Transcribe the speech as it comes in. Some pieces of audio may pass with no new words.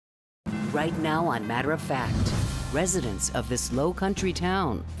Right now on Matter of Fact, residents of this low-country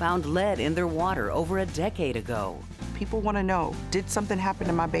town found lead in their water over a decade ago. People want to know, did something happen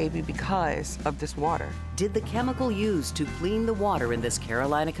to my baby because of this water? Did the chemical used to clean the water in this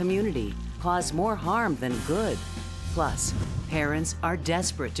Carolina community cause more harm than good? Plus, parents are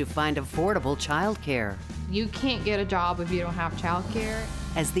desperate to find affordable childcare. You can't get a job if you don't have childcare.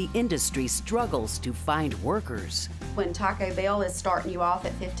 As the industry struggles to find workers. When Taco Bell is starting you off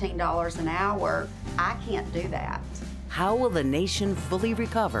at $15 an hour, I can't do that. How will the nation fully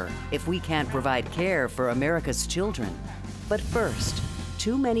recover if we can't provide care for America's children? But first,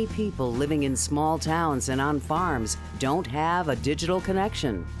 too many people living in small towns and on farms don't have a digital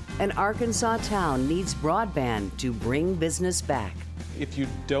connection. An Arkansas town needs broadband to bring business back. If you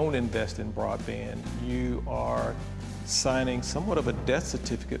don't invest in broadband, you are signing somewhat of a death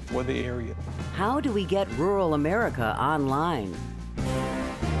certificate for the area. How do we get rural America online?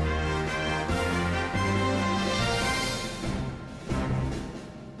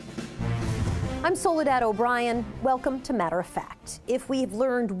 I'm Soledad O'Brien. Welcome to Matter of Fact. If we've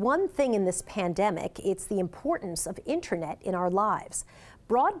learned one thing in this pandemic, it's the importance of internet in our lives.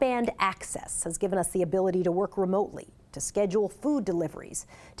 Broadband access has given us the ability to work remotely, to schedule food deliveries,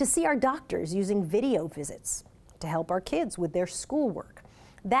 to see our doctors using video visits, to help our kids with their schoolwork.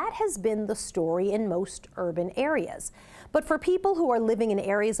 That has been the story in most urban areas. But for people who are living in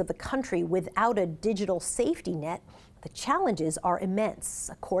areas of the country without a digital safety net, the challenges are immense.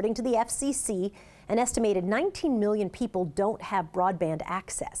 According to the FCC, an estimated 19 million people don't have broadband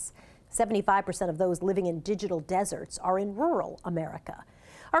access. 75% of those living in digital deserts are in rural America.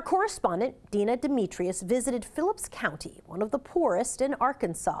 Our correspondent, Dina Demetrius, visited Phillips County, one of the poorest in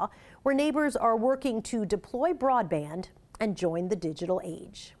Arkansas, where neighbors are working to deploy broadband and join the digital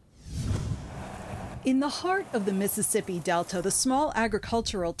age. In the heart of the Mississippi Delta, the small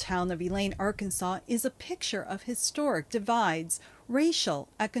agricultural town of Elaine, Arkansas, is a picture of historic divides, racial,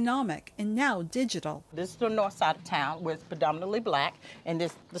 economic, and now digital. This is the north side of town, where it's predominantly black, and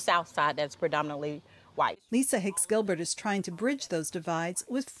this the south side that's predominantly white. Lisa Hicks Gilbert is trying to bridge those divides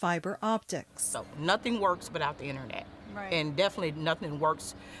with fiber optics. So nothing works without the internet, right. And definitely nothing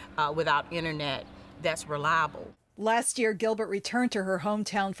works without internet that's reliable. Last year, Gilbert returned to her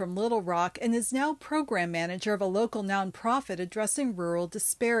hometown from Little Rock and is now program manager of a local nonprofit addressing rural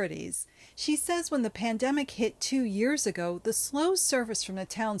disparities. She says when the pandemic hit 2 years ago, the slow service from the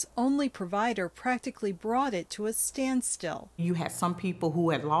town's only provider practically brought it to a standstill. You had some people who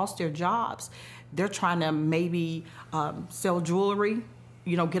had lost their jobs. They're trying to maybe sell jewelry,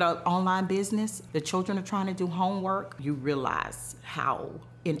 get an online business. The children are trying to do homework. You realize how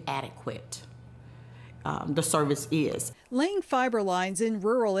inadequate the service is. Laying fiber lines in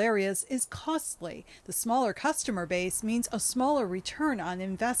rural areas is costly. The smaller customer base means a smaller return on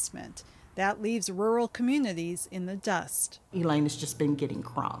investment. That leaves rural communities in the dust. Elaine has just been getting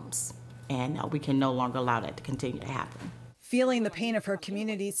crumbs, and we can no longer allow that to continue to happen. Feeling the pain of her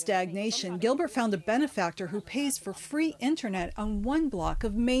community's stagnation, Gilbert found a benefactor who pays for free internet on one block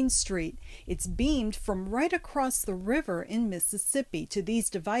of Main Street. It's beamed from right across the river in Mississippi to these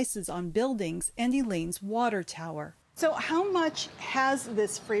devices on buildings and Elaine's water tower. So how much has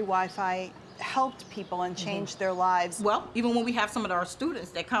this free Wi-Fi helped people and changed their lives? Well, even when we have some of our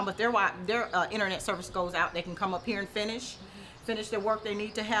students that come, but their internet service goes out, they can come up here and finish their work they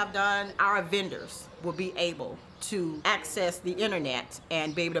need to have done. Our vendors will be able to access the internet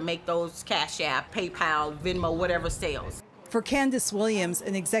and be able to make those Cash App, PayPal, Venmo, whatever sales. For Candace Williams,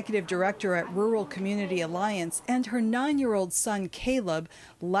 an executive director at Rural Community Alliance, and her 9-year-old son Caleb,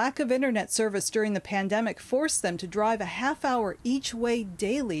 lack of internet service during the pandemic forced them to drive a half-hour each way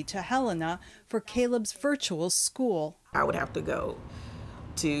daily to Helena for Caleb's virtual school. I would have to go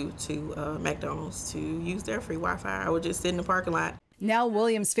to McDonald's to use their free Wi-Fi. I would just sit in the parking lot. Now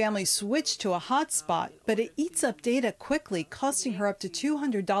Williams' family switched to a hotspot, but it eats up data quickly, costing her up to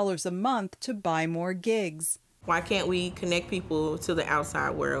 $200 a month to buy more gigs. Why can't we connect people to the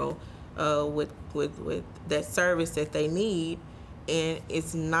outside world with that service that they need, and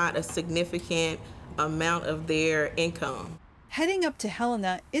it's not a significant amount of their income? Heading up to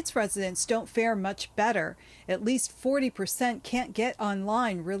Helena, its residents don't fare much better. At least 40% can't get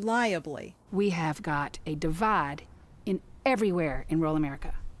online reliably. We have got a divide everywhere in rural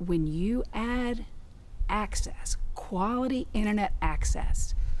America. When you add access, quality internet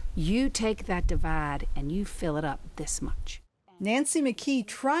access, you take that divide and you fill it up this much. Nancy McKee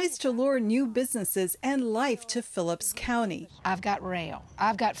tries to lure new businesses and life to Phillips County. I've got rail.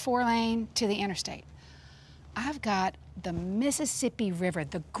 I've got 4-lane to the interstate. I've got the Mississippi River,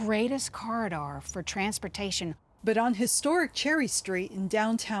 the greatest corridor for transportation But on historic Cherry Street in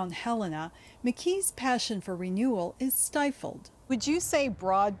downtown Helena, McKee's passion for renewal is stifled. Would you say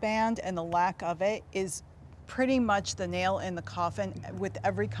broadband and the lack of it is pretty much the nail in the coffin with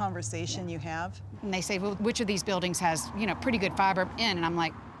every conversation you have? And they say, well, which of these buildings has, pretty good fiber in? And I'm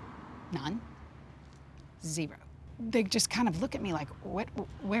like, none. Zero. They just kind of look at me like,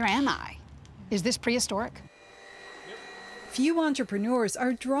 where am I? Is this prehistoric? Few entrepreneurs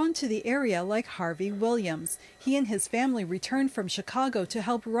are drawn to the area like Harvey Williams. He and his family returned from Chicago to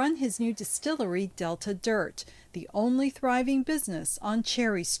help run his new distillery, Delta Dirt, the only thriving business on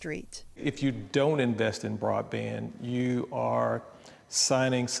Cherry Street. If you don't invest in broadband, you are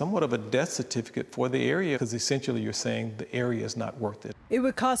signing somewhat of a death certificate for the area, because essentially you're saying the area is not worth it. It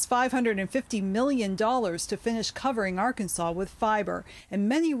would cost $550 million to finish covering Arkansas with fiber, and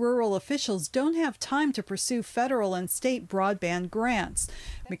many rural officials don't have time to pursue federal and state broadband grants.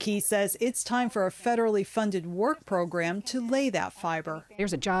 McKee says it's time for a federally funded work program to lay that fiber.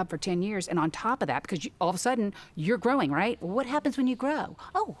 There's a job for 10 years, and on top of that, because all of a sudden you're growing, right? What happens when you grow?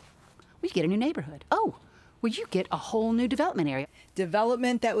 Oh, we get a new neighborhood. Oh, well, you get a whole new development area.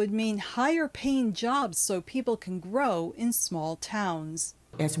 Development that would mean higher paying jobs so people can grow in small towns.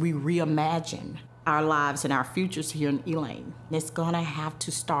 As we reimagine our lives and our futures here in Elaine, it's gonna have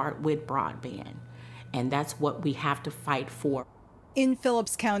to start with broadband. And that's what we have to fight for. In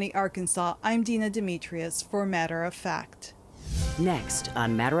Phillips County, Arkansas, I'm Dina Demetrius for Matter of Fact. Next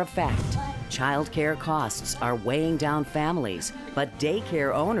on Matter of Fact, childcare costs are weighing down families, but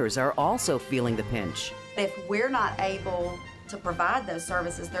daycare owners are also feeling the pinch. If we're not able to provide those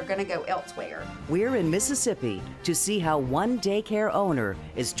services, they're going to go elsewhere. We're in Mississippi to see how one daycare owner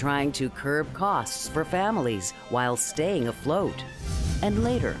is trying to curb costs for families while staying afloat. And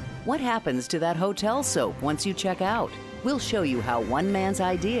later, what happens to that hotel soap once you check out? We'll show you how one man's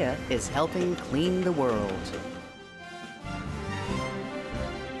idea is helping clean the world.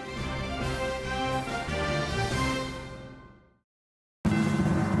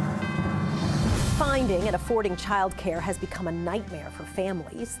 Finding and affording childcare has become a nightmare for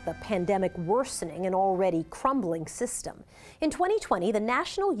families, the pandemic worsening an already crumbling system. In 2020, the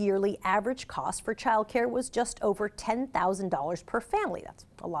national yearly average cost for childcare was just over $10,000 per family. That's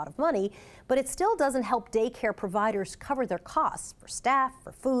a lot of money, but it still doesn't help daycare providers cover their costs for staff,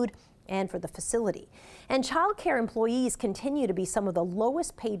 for food, and for the facility. And childcare employees continue to be some of the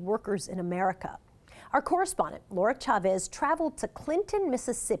lowest paid workers in America. Our correspondent, Laura Chavez, traveled to Clinton,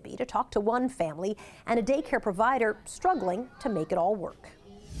 Mississippi to talk to one family and a daycare provider struggling to make it all work.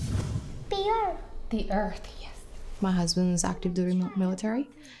 The earth, yes. My husband's active duty military,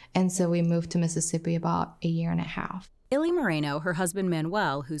 and so we moved to Mississippi about a year and a half. Illy Moreno, her husband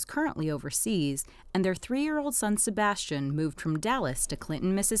Manuel, who's currently overseas, and their 3-year-old son Sebastian moved from Dallas to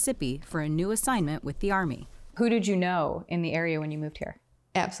Clinton, Mississippi for a new assignment with the Army. Who did you know in the area when you moved here?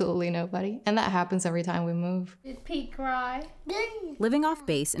 Absolutely nobody. And that happens every time we move. Did Pete cry? Living off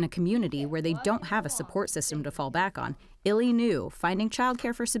base in a community where they don't have a support system to fall back on, Illy knew finding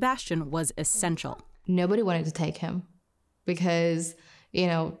childcare for Sebastian was essential. Nobody wanted to take him because,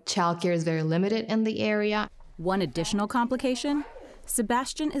 childcare is very limited in the area. One additional complication,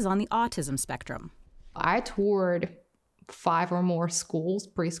 Sebastian is on the autism spectrum. I toured 5 or more schools,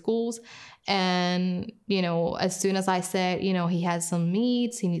 preschools. And, as soon as I said, he has some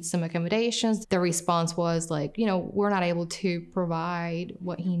needs, he needs some accommodations, the response was like, we're not able to provide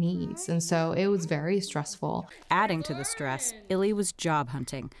what he needs. And so it was very stressful. Adding to the stress, Illy was job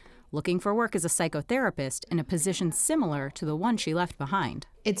hunting, looking for work as a psychotherapist in a position similar to the one she left behind.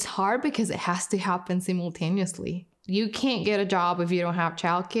 It's hard because it has to happen simultaneously. You can't get a job if you don't have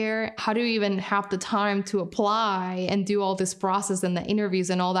childcare. How do you even have the time to apply and do all this process and the interviews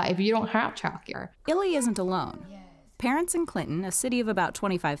and all that if you don't have childcare? Illy isn't alone. Parents in Clinton, a city of about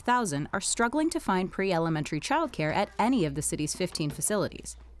 25,000, are struggling to find pre-elementary childcare at any of the city's 15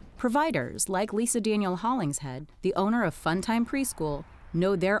 facilities. Providers like Lisa Daniel Hollingshead, the owner of Funtime Preschool,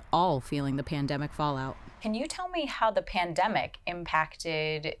 know they're all feeling the pandemic fallout. Can you tell me how the pandemic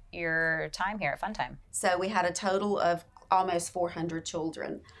impacted your time here at Funtime? So we had a total of almost 400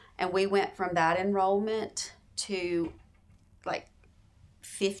 children, and we went from that enrollment to like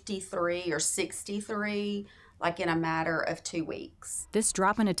 53 or 63, like in a matter of 2 weeks. This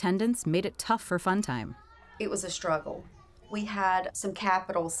drop in attendance made it tough for Funtime. It was a struggle. We had some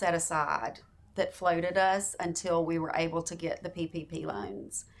capital set aside that floated us until we were able to get the PPP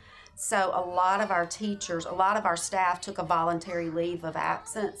loans. So a lot of our teachers, a lot of our staff took a voluntary leave of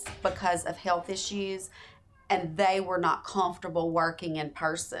absence because of health issues, and they were not comfortable working in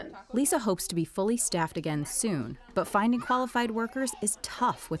person. Lisa hopes to be fully staffed again soon, but finding qualified workers is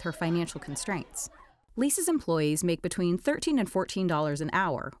tough with her financial constraints. Lisa's employees make between $13 and $14 an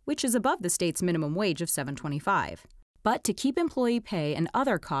hour, which is above the state's minimum wage of $7.25. But to keep employee pay and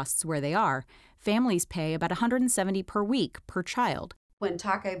other costs where they are, families pay about $170 per week per child. When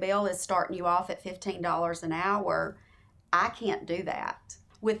Taco Bell is starting you off at $15 an hour, I can't do that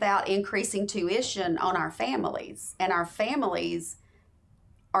without increasing tuition on our families. And our families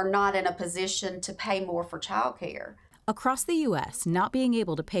are not in a position to pay more for childcare. Across the U.S., not being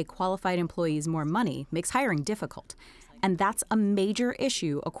able to pay qualified employees more money makes hiring difficult. And that's a major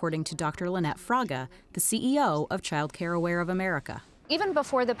issue, according to Dr. Lynette Fraga, the CEO of Child Care Aware of America. Even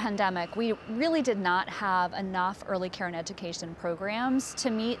before the pandemic, we really did not have enough early care and education programs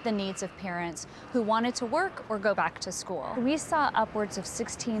to meet the needs of parents who wanted to work or go back to school. We saw upwards of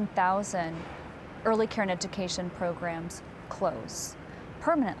 16,000 early care and education programs close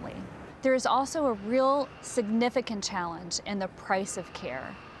permanently. There is also a real significant challenge in the price of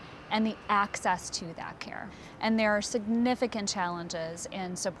care and the access to that care. And there are significant challenges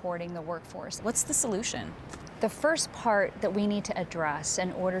in supporting the workforce. What's the solution? The first part that we need to address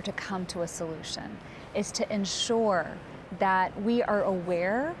in order to come to a solution is to ensure that we are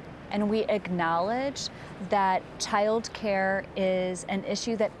aware and we acknowledge that child care is an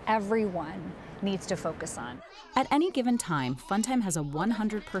issue that everyone needs to focus on. At any given time, Funtime has a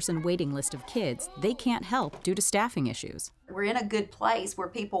 100-person waiting list of kids they can't help due to staffing issues. We're in a good place where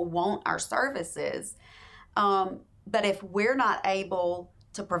people want our services, but if we're not able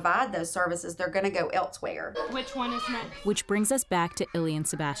to provide those services, they're going to go elsewhere. Which one is next? Which brings us back to Illy and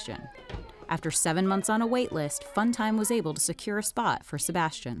Sebastian. After 7 months on a wait list, Funtime was able to secure a spot for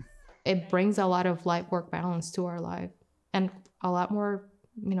Sebastian. It brings a lot of life-work balance to our life and a lot more,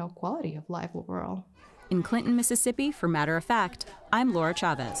 quality of life overall. In Clinton, Mississippi, for Matter of Fact, I'm Laura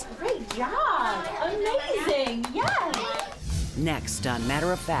Chavez. Great job! Amazing! Yes! Next on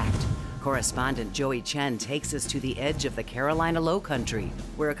Matter of Fact, correspondent Joey Chen takes us to the edge of the Carolina Lowcountry,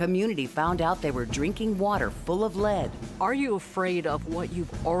 where a community found out they were drinking water full of lead. Are you afraid of what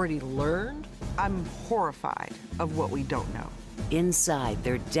you've already learned? I'm horrified of what we don't know. Inside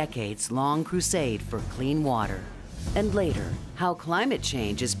their decades-long crusade for clean water. And later, how climate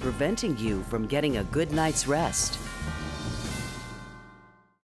change is preventing you from getting a good night's rest.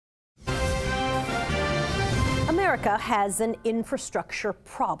 America has an infrastructure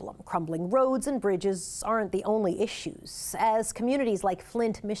problem. Crumbling roads and bridges aren't the only issues. As communities like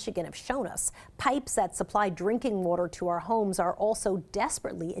Flint, Michigan have shown us, pipes that supply drinking water to our homes are also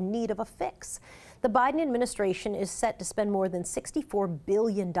desperately in need of a fix. The Biden administration is set to spend more than $64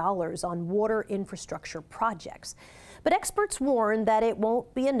 billion on water infrastructure projects. But experts warn that it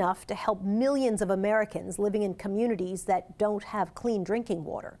won't be enough to help millions of Americans living in communities that don't have clean drinking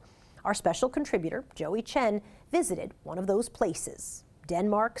water. Our special contributor, Joey Chen, visited one of those places,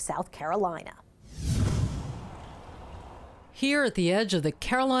 Denmark, South Carolina. Here at the edge of the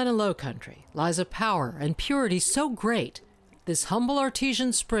Carolina Lowcountry lies a power and purity so great, this humble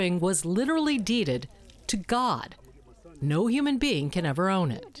artesian spring was literally deeded to God. No human being can ever own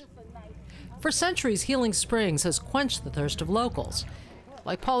it. For centuries, Healing Springs has quenched the thirst of locals,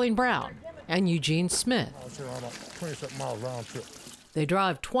 like Pauline Brown and Eugene Smith. They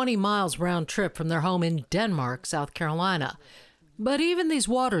drive 20 miles round trip from their home in Denmark, South Carolina. But even these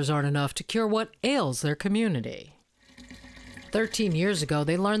waters aren't enough to cure what ails their community. 13 years ago,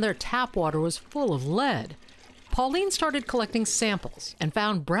 they learned their tap water was full of lead. Pauline started collecting samples and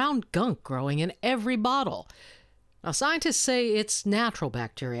found brown gunk growing in every bottle. Now, scientists say it's natural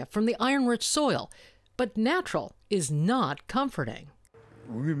bacteria from the iron-rich soil, but natural is not comforting.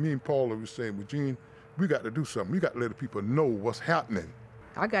 Me and Paula were saying, well, Gene, we got to do something. We got to let the people know what's happening.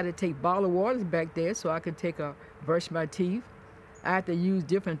 I got to take bottled waters back there so I can brush my teeth. I have to use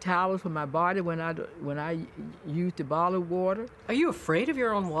different towels for my body when I use the bottled water. Are you afraid of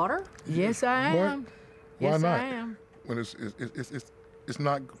your own water? Yes, I am. Why yes, not? I am. When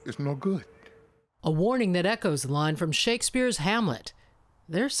it's no good. A warning that echoes the line from Shakespeare's Hamlet.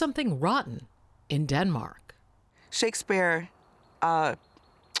 There's something rotten in Denmark. Shakespeare, I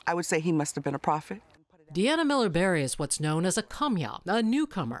would say he must have been a prophet. Deanna Miller-Berry is what's known as a kumya, a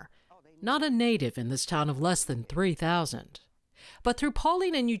newcomer, not a native in this town of less than 3,000. But through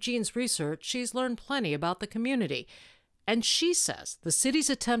Pauline and Eugene's research, she's learned plenty about the community. And she says the city's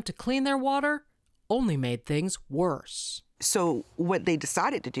attempt to clean their water only made things worse. So what they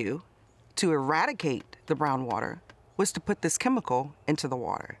decided to do to eradicate the brown water was to put this chemical into the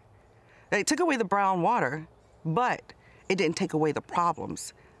water. They took away the brown water, but it didn't take away the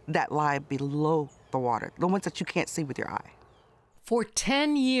problems that lie below the water, the ones that you can't see with your eye. For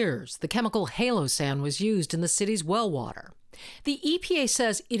 10 years, the chemical halo sand was used in the city's well water. The EPA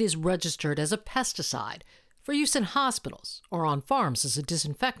says it is registered as a pesticide for use in hospitals or on farms as a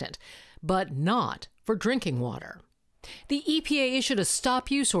disinfectant, but not for drinking water. The EPA issued a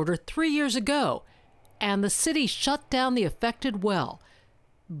stop-use order 3 years ago, and the city shut down the affected well.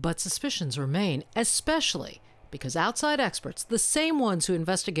 But suspicions remain, especially because outside experts, the same ones who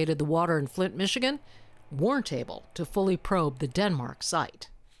investigated the water in Flint, Michigan, weren't able to fully probe the Denmark site.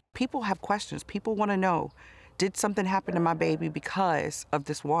 People have questions. People want to know, did something happen to my baby because of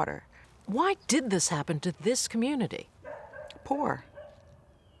this water? Why did this happen to this community? Poor.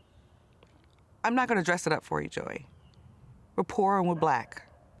 I'm not going to dress it up for you, Joey. We're poor and we're black.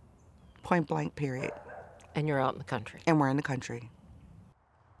 Point blank, period. And you're out in the country. And we're in the country.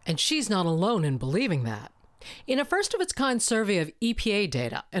 And she's not alone in believing that. In a first-of-its-kind survey of EPA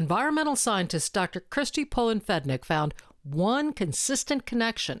data, environmental scientist Dr. Christy Polen-Fednick found one consistent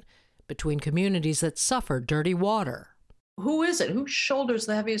connection between communities that suffer dirty water. Who is it? Who shoulders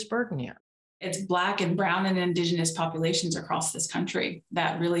the heaviest burden here? It's Black and Brown and Indigenous populations across this country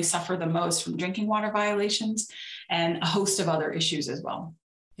that really suffer the most from drinking water violations and a host of other issues as well.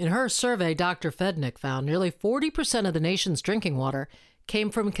 In her survey, Dr. Fednick found nearly 40% of the nation's drinking water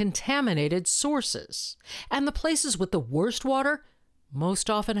came from contaminated sources. And the places with the worst water most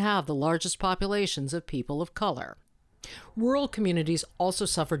often have the largest populations of people of color. Rural communities also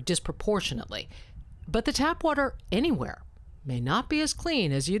suffer disproportionately, but the tap water anywhere may not be as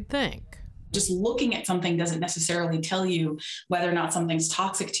clean as you'd think. Just looking at something doesn't necessarily tell you whether or not something's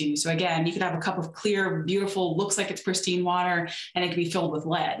toxic to you. So again, you could have a cup of clear, beautiful, looks like it's pristine water, and it could be filled with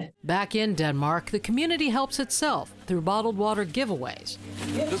lead. Back in Denmark, the community helps itself through bottled water giveaways.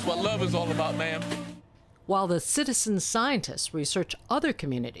 This is what love is all about, ma'am. While the citizen scientists research other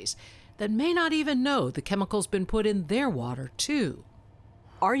communities that may not even know the chemical's been put in their water, too.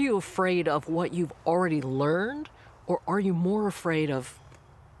 Are you afraid of what you've already learned, or are you more afraid of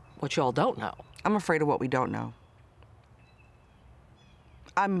what y'all don't know? I'm afraid of what we don't know.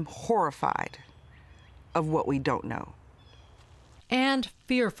 I'm horrified of what we don't know. And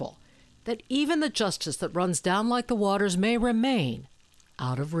fearful that even the justice that runs down like the waters may remain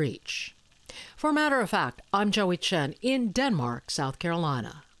out of reach. For matter of fact, I'm Joey Chen in Denmark, South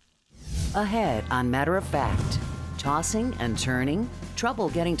Carolina. Ahead on Matter of Fact, tossing and turning, trouble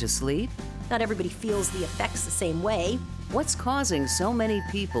getting to sleep. Not everybody feels the effects the same way. What's causing so many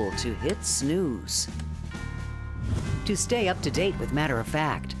people to hit snooze? To stay up to date with Matter of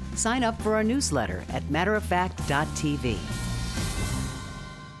Fact, sign up for our newsletter at matteroffact.tv.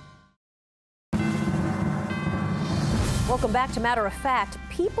 Welcome back to Matter of Fact.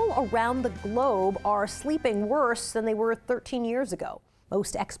 People around the globe are sleeping worse than they were 13 years ago.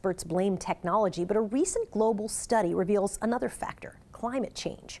 Most experts blame technology, but a recent global study reveals another factor: climate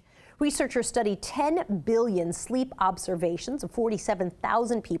change. Researchers studied 10 billion sleep observations of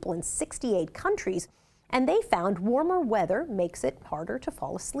 47,000 people in 68 countries, and they found warmer weather makes it harder to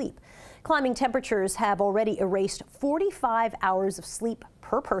fall asleep. Climbing temperatures have already erased 45 hours of sleep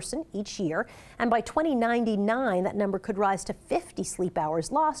per person each year, and by 2099, that number could rise to 50 sleep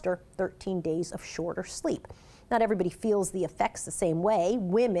hours lost, or 13 days of shorter sleep. Not everybody feels the effects the same way.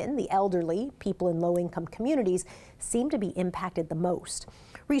 Women, the elderly, people in low-income communities seem to be impacted the most.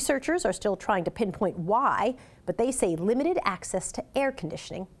 Researchers are still trying to pinpoint why, but they say limited access to air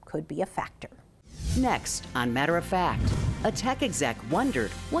conditioning could be a factor. Next on Matter of Fact, a tech exec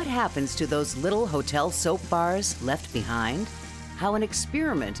wondered what happens to those little hotel soap bars left behind. How an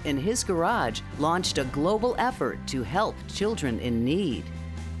experiment in his garage launched a global effort to help children in need.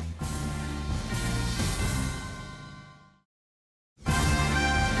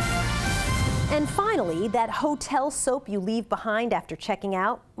 And finally, that hotel soap you leave behind after checking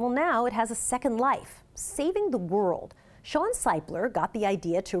out, well, now it has a second life, saving the world. Sean Seipler got the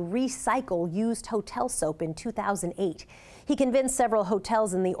idea to recycle used hotel soap in 2008. He convinced several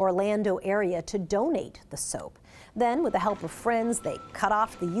hotels in the Orlando area to donate the soap. Then, with the help of friends, they cut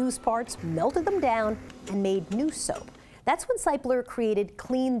off the used parts, melted them down, and made new soap. That's when Seipler created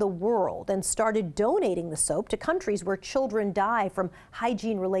Clean the World and started donating the soap to countries where children die from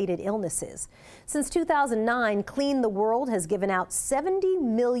hygiene-related illnesses. Since 2009, Clean the World has given out 70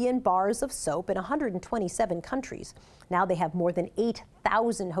 million bars of soap in 127 countries. Now they have more than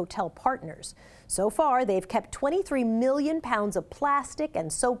 8,000 hotel partners. So far, they've kept 23 million pounds of plastic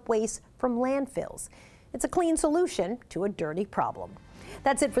and soap waste from landfills. It's a clean solution to a dirty problem.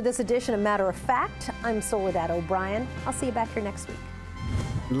 That's it for this edition of Matter of Fact. I'm Soledad O'Brien. I'll see you back here next week.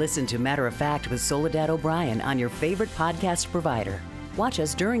 Listen to Matter of Fact with Soledad O'Brien on your favorite podcast provider. Watch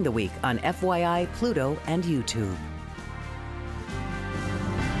us during the week on FYI, Pluto, and YouTube.